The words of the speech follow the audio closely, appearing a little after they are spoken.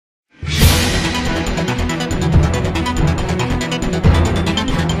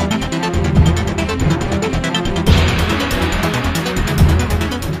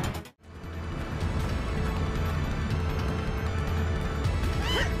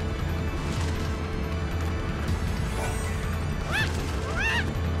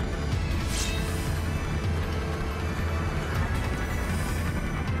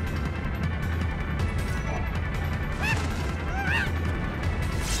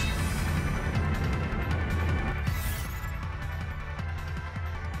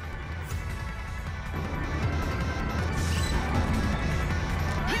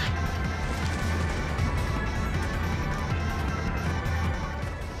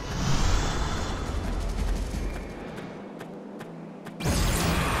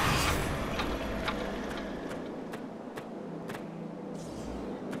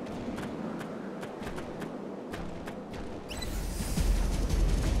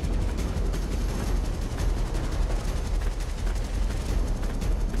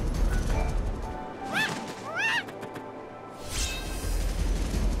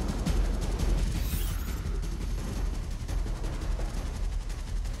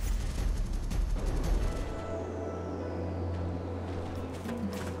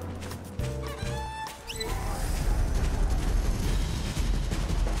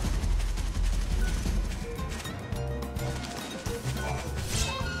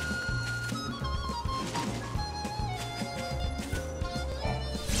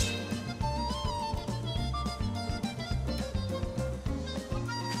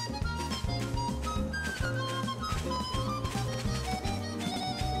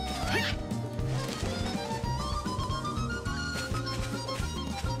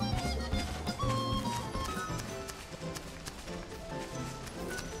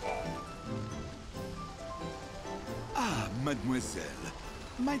Mademoiselle,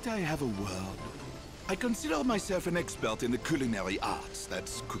 might I have a word? I consider myself an expert in the culinary arts,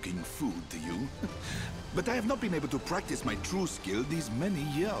 that's cooking food to you. But I have not been able to practice my true skill these many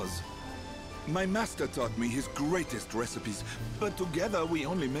years. My master taught me his greatest recipes, but together we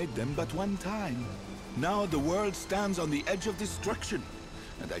only made them but one time. Now the world stands on the edge of destruction,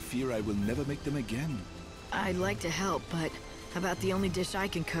 and I fear I will never make them again. I'd like to help, but about the only dish I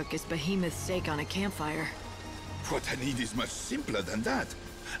can cook is behemoth steak on a campfire. What I need is much simpler than that.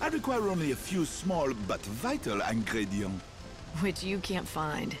 I require only a few small but vital ingredients. Which you can't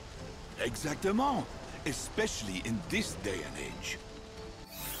find. Exactement, especially in this day and age.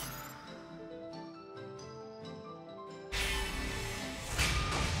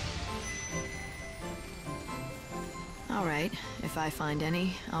 All right, if I find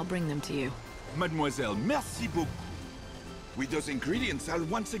any, I'll bring them to you. Mademoiselle, merci beaucoup. With those ingredients, I'll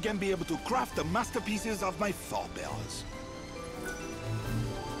once again be able to craft the masterpieces of my forebears.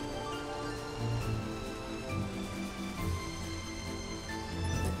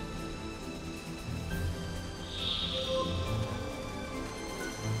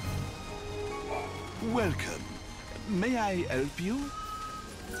 Welcome. May I help you?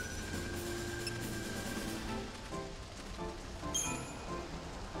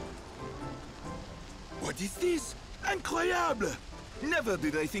 What is this? Incroyable! Never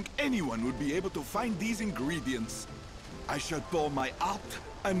did I think anyone would be able to find these ingredients. I shall pour my heart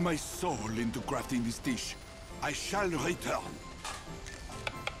and my soul into crafting this dish. I shall return.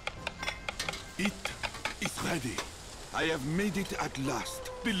 It is ready. I have made it at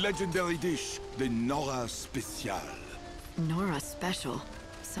last. The legendary dish, the Nora Special. Nora Special.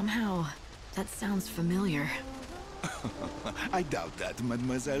 Somehow, that sounds familiar. I doubt that,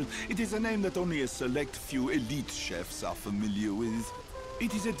 mademoiselle. It is a name that only a select few elite chefs are familiar with.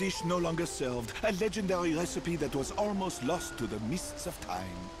 It is a dish no longer served, a legendary recipe that was almost lost to the mists of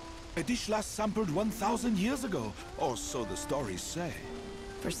time. A dish last sampled 1,000 years ago, or so the stories say.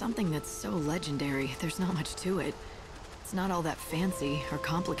 For something that's so legendary, there's not much to it. It's not all that fancy or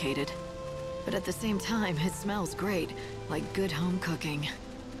complicated. But at the same time, it smells great, like good home cooking.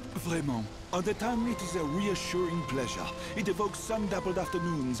 Vraiment. On the tongue, it is a reassuring pleasure. It evokes sun-dappled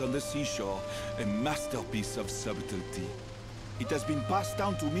afternoons on the seashore, a masterpiece of subtlety. It has been passed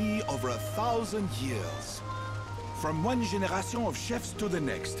down to me over 1,000 years. From one generation of chefs to the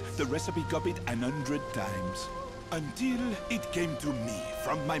next, the recipe copied 100 times. Until it came to me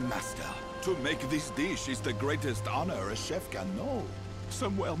from my master. To make this dish is the greatest honor a chef can know.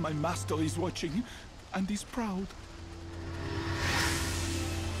 Somewhere my master is watching, and is proud.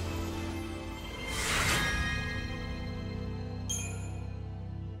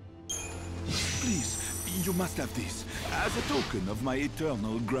 Please, you must have this, as a token of my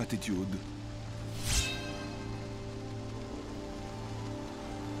eternal gratitude.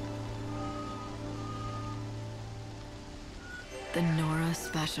 The Nora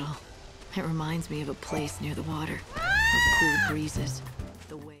Special. It reminds me of a place near the water, of cool breezes,